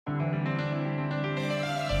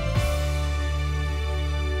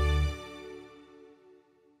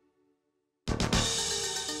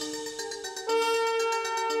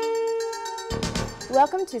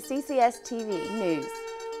Welcome to CCS TV News,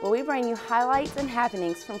 where we bring you highlights and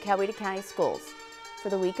happenings from Coweta County Schools. For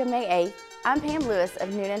the week of May 8th, I'm Pam Lewis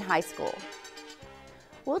of Noonan High School.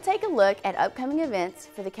 We'll take a look at upcoming events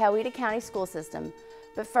for the Coweta County school system,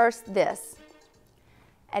 but first this.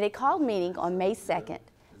 At a called meeting on May 2nd,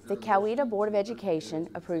 the Coweta Board of Education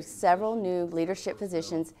approved several new leadership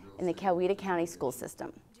positions in the Coweta County school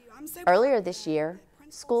system. Earlier this year,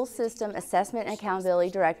 School System Assessment and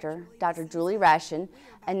Accountability Director, Dr. Julie Ration,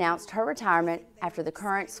 announced her retirement after the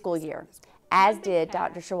current school year, as did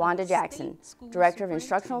Dr. Shawanda Jackson, Director of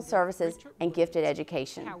Instructional Services and Gifted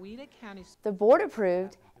Education. The board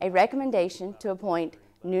approved a recommendation to appoint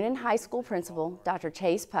Noonan High School Principal, Dr.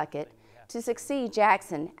 Chase Puckett, to succeed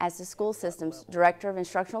Jackson as the school system's Director of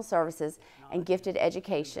Instructional Services and Gifted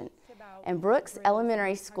Education, and Brooks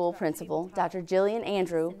Elementary School Principal, Dr. Jillian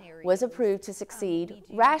Andrew, was approved to succeed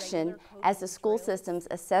Ration as the school system's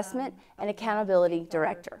Assessment and Accountability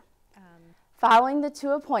Director. Following the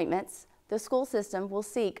two appointments, the school system will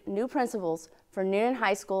seek new principals for Noonan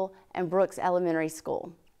High School and Brooks Elementary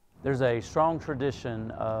School. There's a strong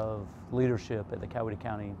tradition of leadership at the Coweta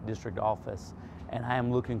County District Office, and I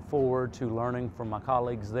am looking forward to learning from my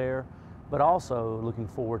colleagues there, but also looking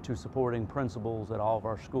forward to supporting principals at all of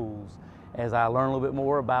our schools as I learn a little bit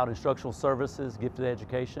more about instructional services, gifted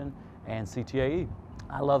education, and CTAE.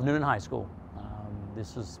 I love Noonan High School.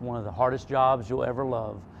 This is one of the hardest jobs you'll ever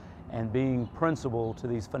love, and being principal to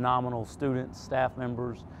these phenomenal students, staff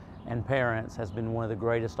members, and parents has been one of the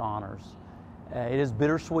greatest honors. It is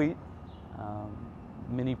bittersweet.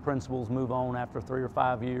 Many principals move on after 3 or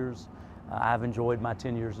 5 years. I've enjoyed my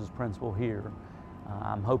 10 years as principal here.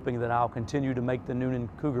 I'm hoping that I'll continue to make the Noonan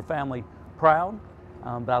Cougar family proud,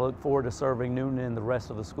 but I look forward to serving Noonan and the rest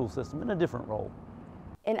of the school system in a different role.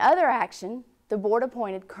 In other action, the board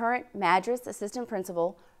appointed current Madras Assistant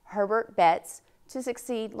Principal Herbert Betts to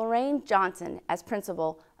succeed Lorraine Johnson as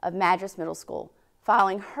principal of Madras Middle School,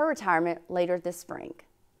 following her retirement later this spring.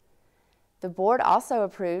 The board also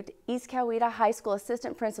approved East Coweta High School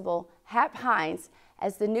Assistant Principal Hap Hines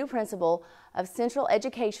as the new principal of Central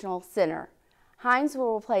Educational Center. Hines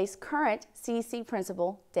will replace current CEC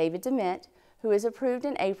principal David Dement, who is approved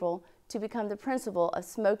in April to become the principal of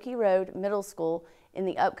Smoky Road Middle School in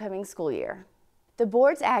the upcoming school year. The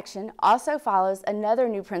board's action also follows another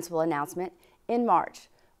new principal announcement in March,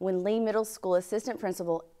 when Lee Middle School Assistant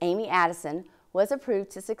Principal Amy Addison was approved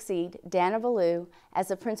to succeed Dana Ballou as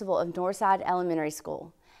the principal of Northside Elementary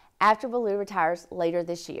School, after Ballou retires later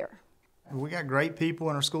this year. We got great people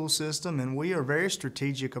in our school system, and we are very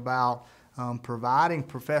strategic about providing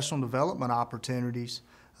professional development opportunities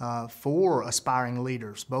for aspiring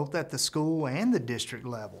leaders, both at the school and the district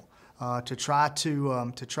level, to try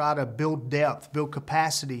to build depth, build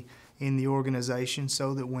capacity in the organization,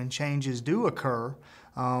 so that when changes do occur,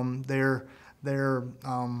 their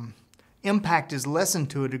impact is lessened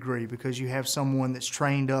to a degree because you have someone that's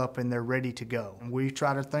trained up and they're ready to go. And we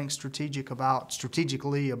try to think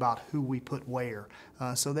strategically about who we put where.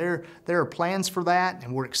 So there are plans for that,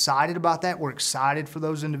 and we're excited about that. We're excited for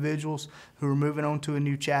those individuals who are moving on to a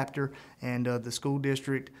new chapter, and the school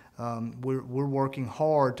district, we're working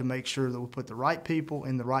hard to make sure that we put the right people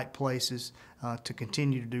in the right places to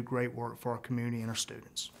continue to do great work for our community and our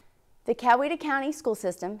students. The Coweta County school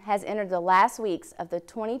system has entered the last weeks of the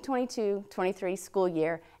 2022-23 school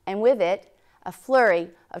year, and with it, a flurry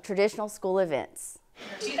of traditional school events.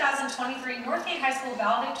 The 2023 Northgate High School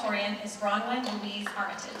valedictorian is Bronwyn Louise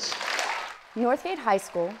Armitage. Northgate High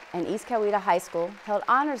School and East Coweta High School held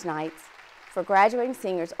honors nights for graduating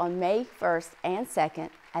seniors on May 1st and 2nd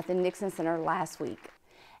at the Nixon Center last week.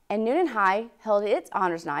 And Noonan High held its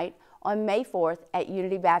honors night on May 4th at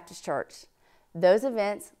Unity Baptist Church. Those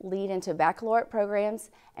events lead into baccalaureate programs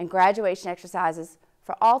and graduation exercises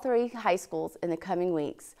for all 3 high schools in the coming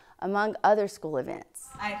weeks, among other school events.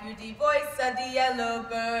 I hear the voice of the yellow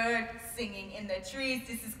bird singing in the trees.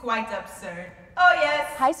 This is quite absurd. Oh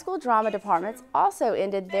yes! High school drama departments also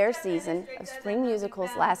ended their season of spring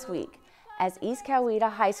musicals last week, as East Coweta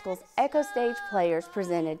High School's Echo Stage players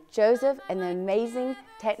presented Joseph and the Amazing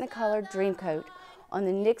Technicolor Dreamcoat on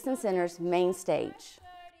the Nixon Center's main stage.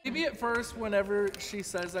 Maybe at first, whenever she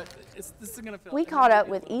says that, this is going to feel... We caught up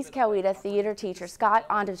with East Coweta theater teacher Scott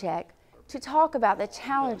Ondacek to talk about the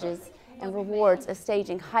challenges and rewards of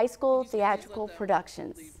staging high school theatrical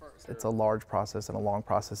productions. It's a large process and a long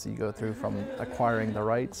process that you go through, from acquiring the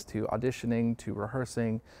rights to auditioning to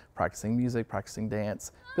rehearsing, practicing music, practicing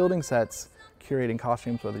dance, building sets, curating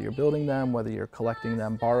costumes, whether you're building them, whether you're collecting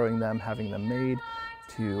them, borrowing them, having them made,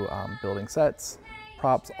 to building sets,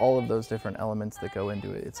 props, all of those different elements that go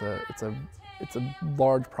into it. It's a it's a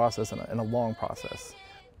large process and a long process.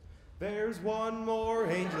 There's one more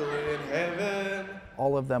angel in heaven.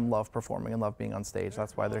 All of them love performing and love being on stage.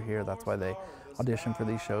 That's why they're here. That's why they audition for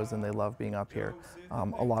these shows, and they love being up here.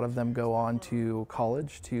 A lot of them go on to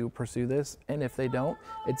college to pursue this, and if they don't,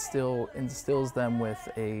 it still instills them with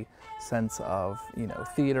a sense of, you know,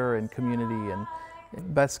 theater and community. And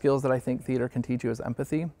best skills that I think theater can teach you is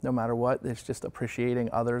empathy. No matter what, it's just appreciating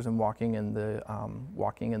others and walking in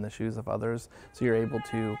the shoes of others. So you're able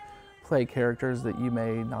to play characters that you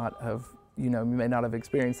may not have, you may not have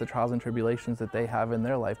experienced the trials and tribulations that they have in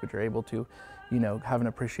their life, but you're able to, have an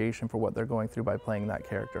appreciation for what they're going through by playing that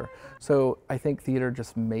character. So I think theater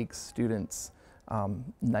just makes students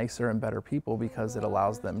nicer and better people because it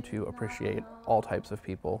allows them to appreciate all types of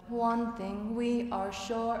people. One thing we are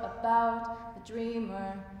sure about, the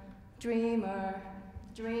dreamer, dreamer,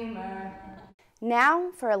 dreamer. Now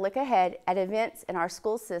for a look ahead at events in our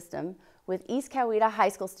school system with East Coweta High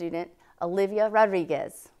School student Olivia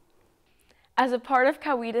Rodriguez. As a part of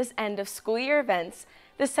Cowetta's end of school year events,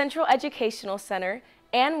 the Central Educational Center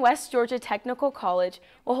and West Georgia Technical College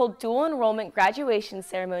will hold dual enrollment graduation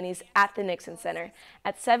ceremonies at the Nixon Center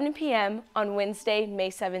at 7 p.m. on Wednesday,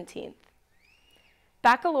 May 17th.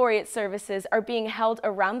 Baccalaureate services are being held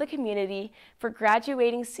around the community for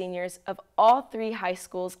graduating seniors of all 3 high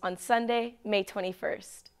schools on Sunday, May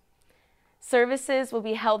 21st. Services will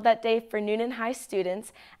be held that day for Noonan High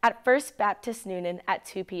students at First Baptist Noonan at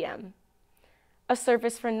 2 p.m. A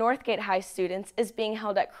service for Northgate High students is being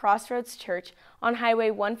held at Crossroads Church on Highway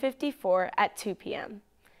 154 at 2 p.m.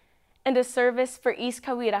 And a service for East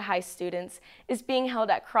Coweta High students is being held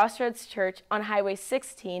at Crossroads Church on Highway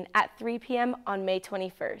 16 at 3 p.m. on May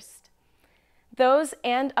 21st. Those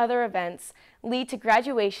and other events lead to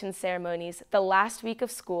graduation ceremonies the last week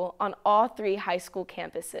of school on all 3 high school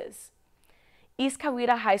campuses. East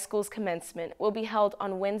Coweta High School's commencement will be held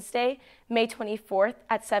on Wednesday, May 24th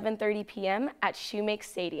at 7:30 p.m. at Shoemake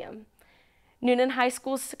Stadium. Noonan High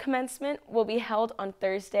School's commencement will be held on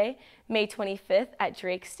Thursday, May 25th at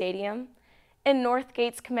Drake Stadium. And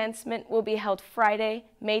Northgate's commencement will be held Friday,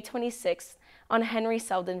 May 26th on Henry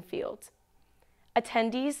Selden Field.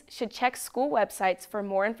 Attendees should check school websites for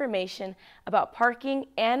more information about parking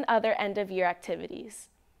and other end-of-year activities.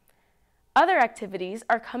 Other activities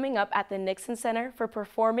are coming up at the Nixon Center for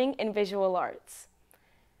Performing and Visual Arts.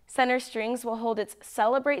 Center Strings will hold its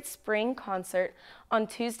Celebrate Spring concert on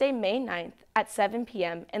Tuesday, May 9th at 7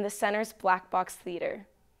 p.m. in the Center's Black Box Theater.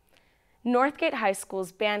 Northgate High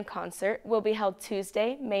School's band concert will be held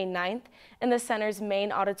Tuesday, May 9th in the Center's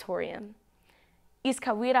main auditorium. East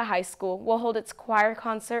Coweta High School will hold its choir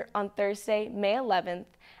concert on Thursday, May 11th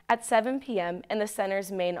at 7 p.m. in the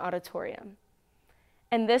Center's main auditorium.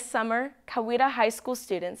 And this summer, Coweta High School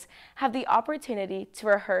students have the opportunity to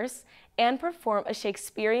rehearse and perform a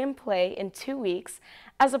Shakespearean play in 2 weeks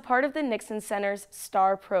as a part of the Nixon Center's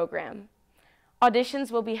STAR program.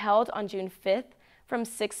 Auditions will be held on June 5th from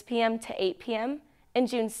 6 p.m. to 8 p.m. and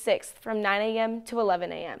June 6th from 9 a.m. to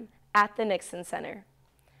 11 a.m. at the Nixon Center.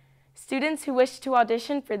 Students who wish to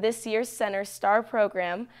audition for this year's Center STAR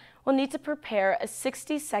program will need to prepare a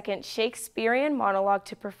 60-second Shakespearean monologue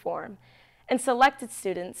to perform, and selected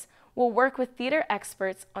students will work with theater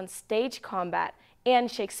experts on stage combat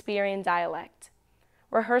and Shakespearean dialect.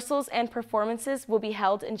 Rehearsals and performances will be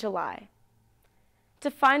held in July.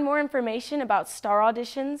 To find more information about STAR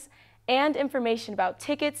auditions and information about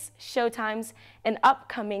tickets, showtimes, and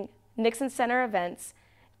upcoming Nixon Center events,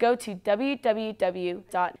 go to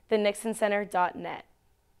www.thenixoncenter.net.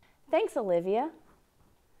 Thanks, Olivia.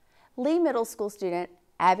 Lee Middle School student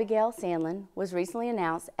Abigail Sandlin was recently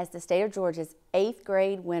announced as the state of Georgia's 8th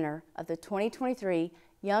grade winner of the 2023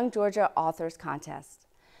 Young Georgia Authors Contest.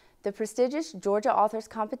 The prestigious Georgia Authors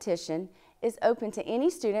Competition is open to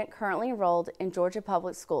any student currently enrolled in Georgia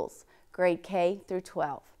Public Schools, grade K through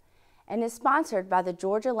 12, and is sponsored by the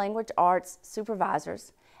Georgia Language Arts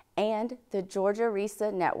Supervisors and the Georgia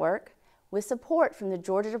RESA Network with support from the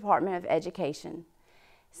Georgia Department of Education.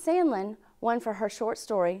 Sandlin won for her short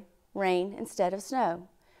story, Rain Instead of Snow.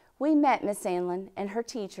 We met Ms. Sandlin and her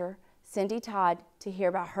teacher, Cindy Todd, to hear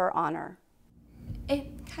about her honor. It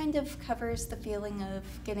kind of covers the feeling of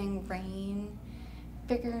getting rain,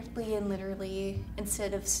 figuratively and literally,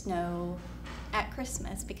 instead of snow at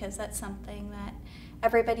Christmas, because that's something that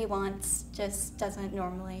everybody wants, just doesn't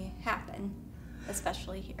normally happen,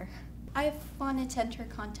 especially here. I've wanted to enter a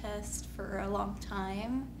contest for a long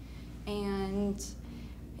time, and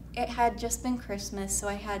it had just been Christmas, so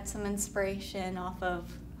I had some inspiration off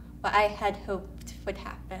of what I had hoped would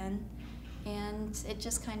happen, and it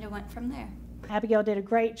just kind of went from there. Abigail did a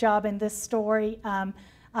great job in this story.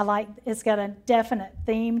 It's got a definite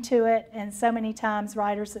theme to it, and so many times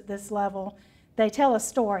writers at this level, they tell a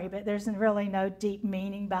story, but there's really no deep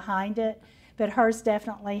meaning behind it. But hers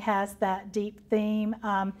definitely has that deep theme.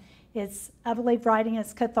 I believe writing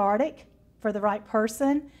is cathartic for the right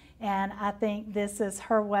person, and I think this is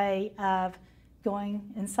her way of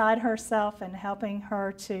going inside herself and helping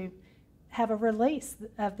her to have a release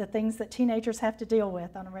of the things that teenagers have to deal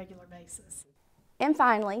with on a regular basis. And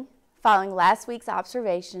finally, following last week's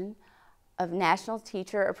observation of National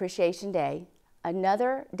Teacher Appreciation Day,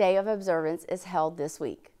 another day of observance is held this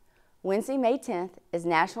week. Wednesday, May 10th is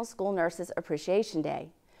National School Nurses Appreciation Day.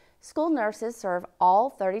 School nurses serve all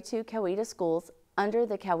 32 Coweta schools under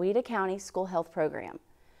the Coweta County School Health Program.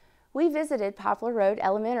 We visited Poplar Road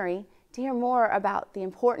Elementary to hear more about the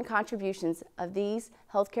important contributions of these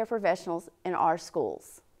healthcare professionals in our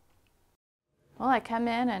schools. Well, I come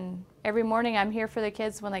in and every morning I'm here for the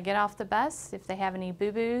kids when they get off the bus. If they have any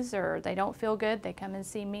boo-boos or they don't feel good, they come and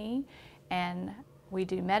see me, and we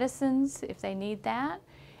do medicines if they need that.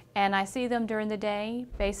 And I see them during the day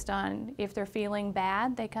based on if they're feeling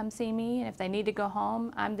bad, they come see me, and if they need to go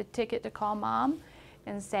home, I'm the ticket to call mom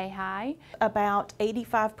and say hi. About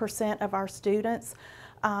 85% of our students,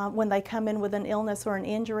 when they come in with an illness or an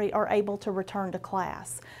injury, are able to return to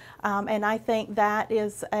class. And I think that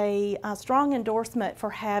is a strong endorsement for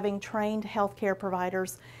having trained healthcare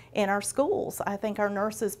providers in our schools. I think our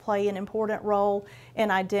nurses play an important role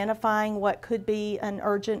in identifying what could be an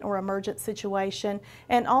urgent or emergent situation,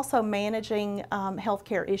 and also managing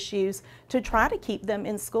healthcare issues to try to keep them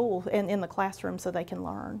in school and in the classroom so they can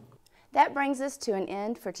learn. That brings us to an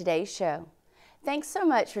end for today's show. Thanks so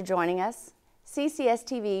much for joining us. CCS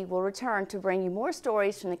TV will return to bring you more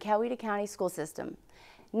stories from the Coweta County School System.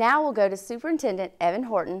 Now we'll go to Superintendent Evan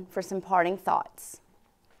Horton for some parting thoughts.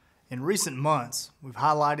 In recent months, we've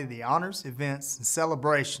highlighted the honors, events, and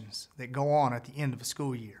celebrations that go on at the end of a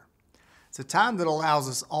school year. It's a time that allows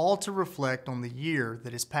us all to reflect on the year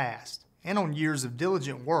that has passed and on years of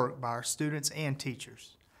diligent work by our students and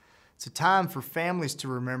teachers. It's a time for families to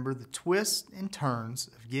remember the twists and turns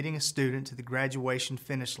of getting a student to the graduation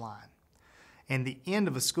finish line. And the end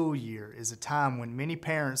of a school year is a time when many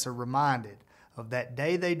parents are reminded of that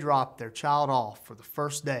day they dropped their child off for the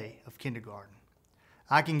first day of kindergarten.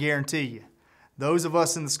 I can guarantee you, those of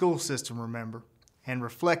us in the school system remember and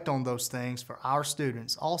reflect on those things for our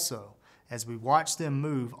students also as we watch them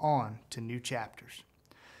move on to new chapters.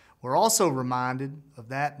 We're also reminded of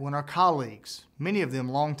that when our colleagues, many of them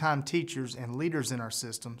longtime teachers and leaders in our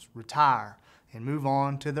systems, retire and move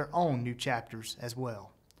on to their own new chapters as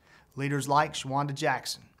well. Leaders like Shawanda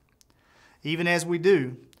Jackson. Even as we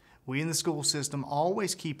do, we in the school system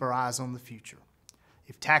always keep our eyes on the future.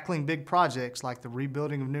 If tackling big projects like the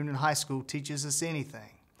rebuilding of Noonan High School teaches us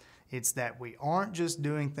anything, it's that we aren't just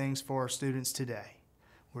doing things for our students today.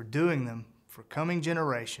 We're doing them for coming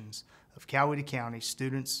generations of Coweta County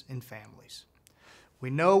students and families. We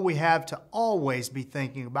know we have to always be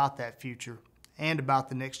thinking about that future and about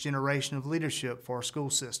the next generation of leadership for our school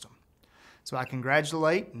system. So I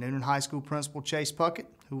congratulate Noonan High School Principal Chase Puckett,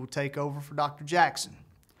 who will take over for Dr. Jackson,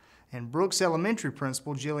 and Brooks Elementary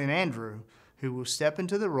Principal Jillian Andrew, who will step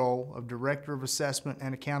into the role of Director of Assessment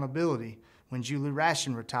and Accountability when Julie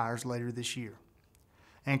Ration retires later this year.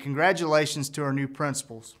 And congratulations to our new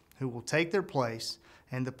principals, who will take their place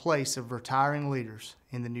and the place of retiring leaders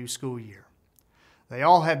in the new school year. They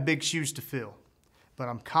all have big shoes to fill, but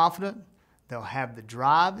I'm confident they'll have the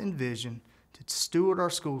drive and vision to steward our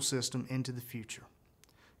school system into the future.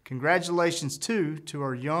 Congratulations too to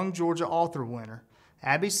our young Georgia Author winner,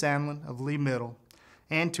 Abby Sandlin of Lee Middle,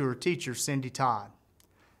 and to her teacher, Cindy Todd.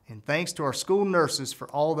 And thanks to our school nurses for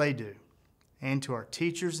all they do, and to our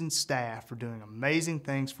teachers and staff for doing amazing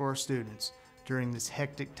things for our students during this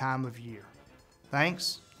hectic time of year.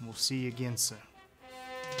 Thanks, and we'll see you again soon.